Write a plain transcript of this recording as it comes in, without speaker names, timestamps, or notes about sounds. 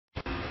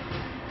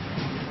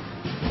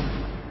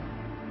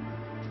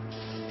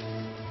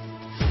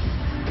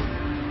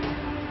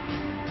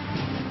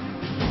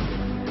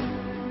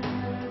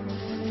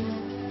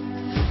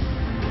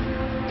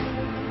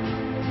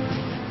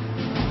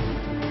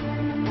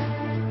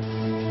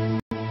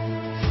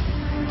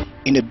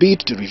In a bid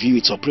to review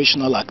its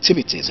operational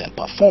activities and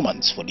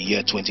performance for the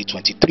year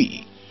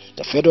 2023,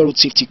 the Federal Road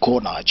Safety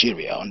Corps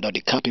Nigeria, under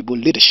the capable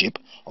leadership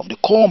of the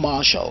Corps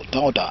Marshal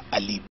Dauda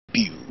Ali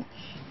Biu,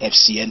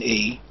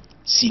 FCNA,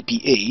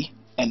 CPA,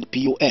 and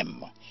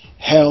POM,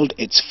 held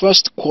its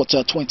first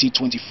quarter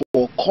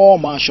 2024 Corps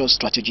Marshal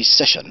Strategy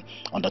Session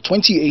on the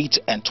 28th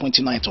and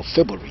 29th of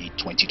February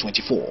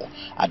 2024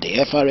 at the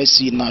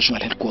FRSC National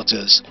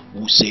Headquarters,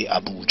 Wuse,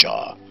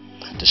 Abuja.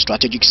 The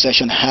strategic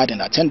session had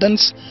in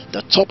attendance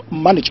the top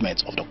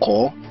management of the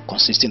Corps,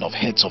 consisting of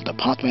heads of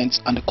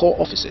departments and the Corps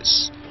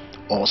officers.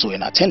 Also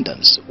in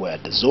attendance were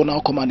the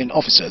zonal commanding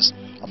officers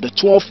of the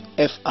 12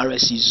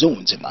 FRSC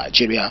zones in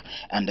Nigeria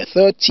and the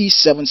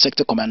 37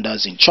 sector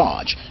commanders in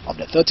charge of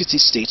the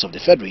 36 states of the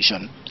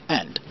Federation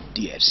and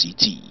the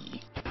FCT.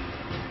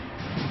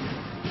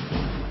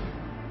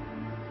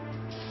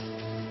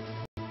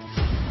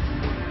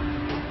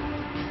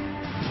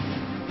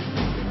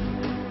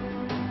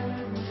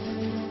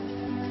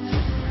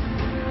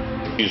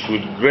 It's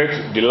with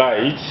great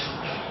delight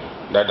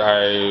that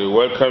I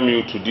welcome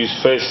you to this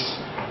first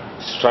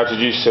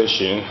strategy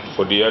session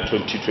for the year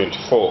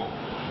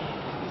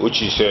 2024, which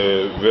is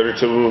a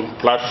veritable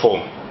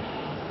platform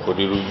for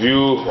the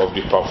review of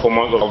the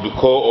performance of the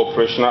core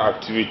operational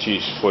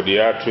activities for the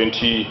year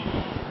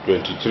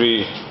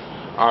 2023,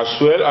 as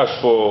well as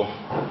for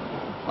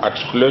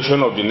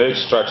articulation of the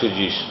next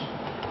strategies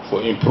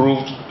for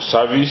improved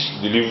service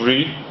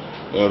delivery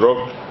and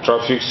road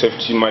traffic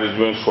safety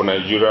management for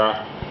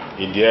Nigeria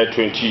in the year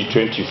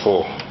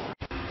 2024.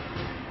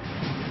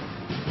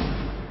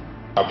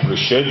 I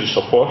appreciate the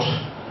support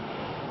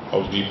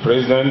of the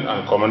President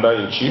and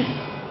Commander-in-Chief,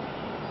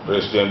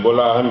 President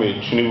Bola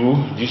Ahmed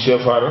Tinubu,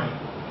 GCFR,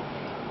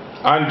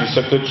 and the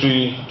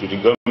Secretary to the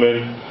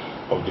Government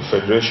of the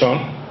Federation,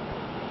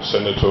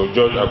 Senator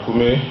George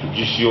Akume,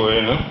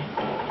 GCON,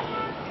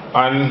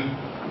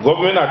 and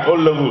government at all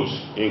levels,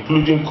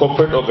 including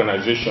corporate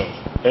organizations,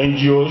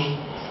 NGOs,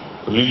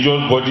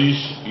 religious bodies,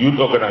 youth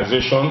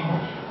organizations,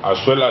 as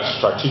well as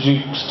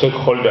strategic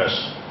stakeholders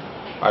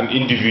and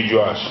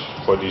individuals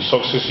for the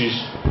successes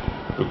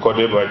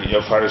recorded by the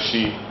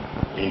FRC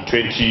in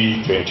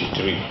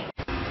 2023.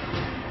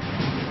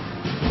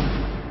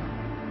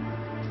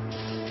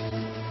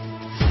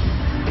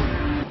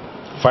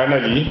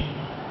 Finally,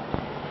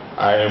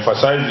 I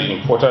emphasize the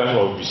importance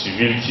of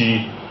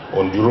visibility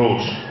on the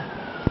roads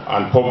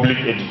and public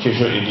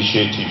education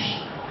initiatives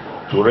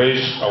to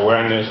raise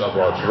awareness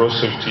about road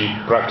safety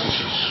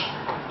practices.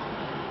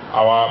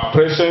 Our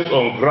presence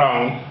on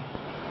ground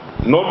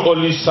not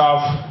only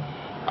serves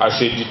as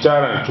a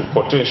deterrent to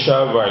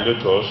potential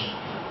violators,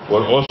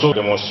 but also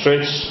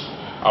demonstrates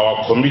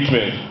our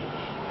commitment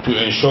to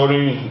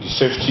ensuring the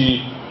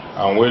safety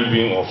and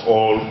well-being of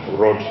all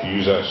road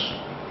users.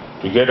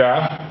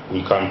 Together,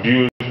 we can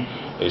build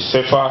a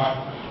safer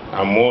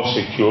and more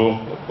secure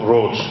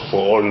road for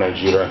all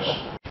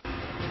Nigerians.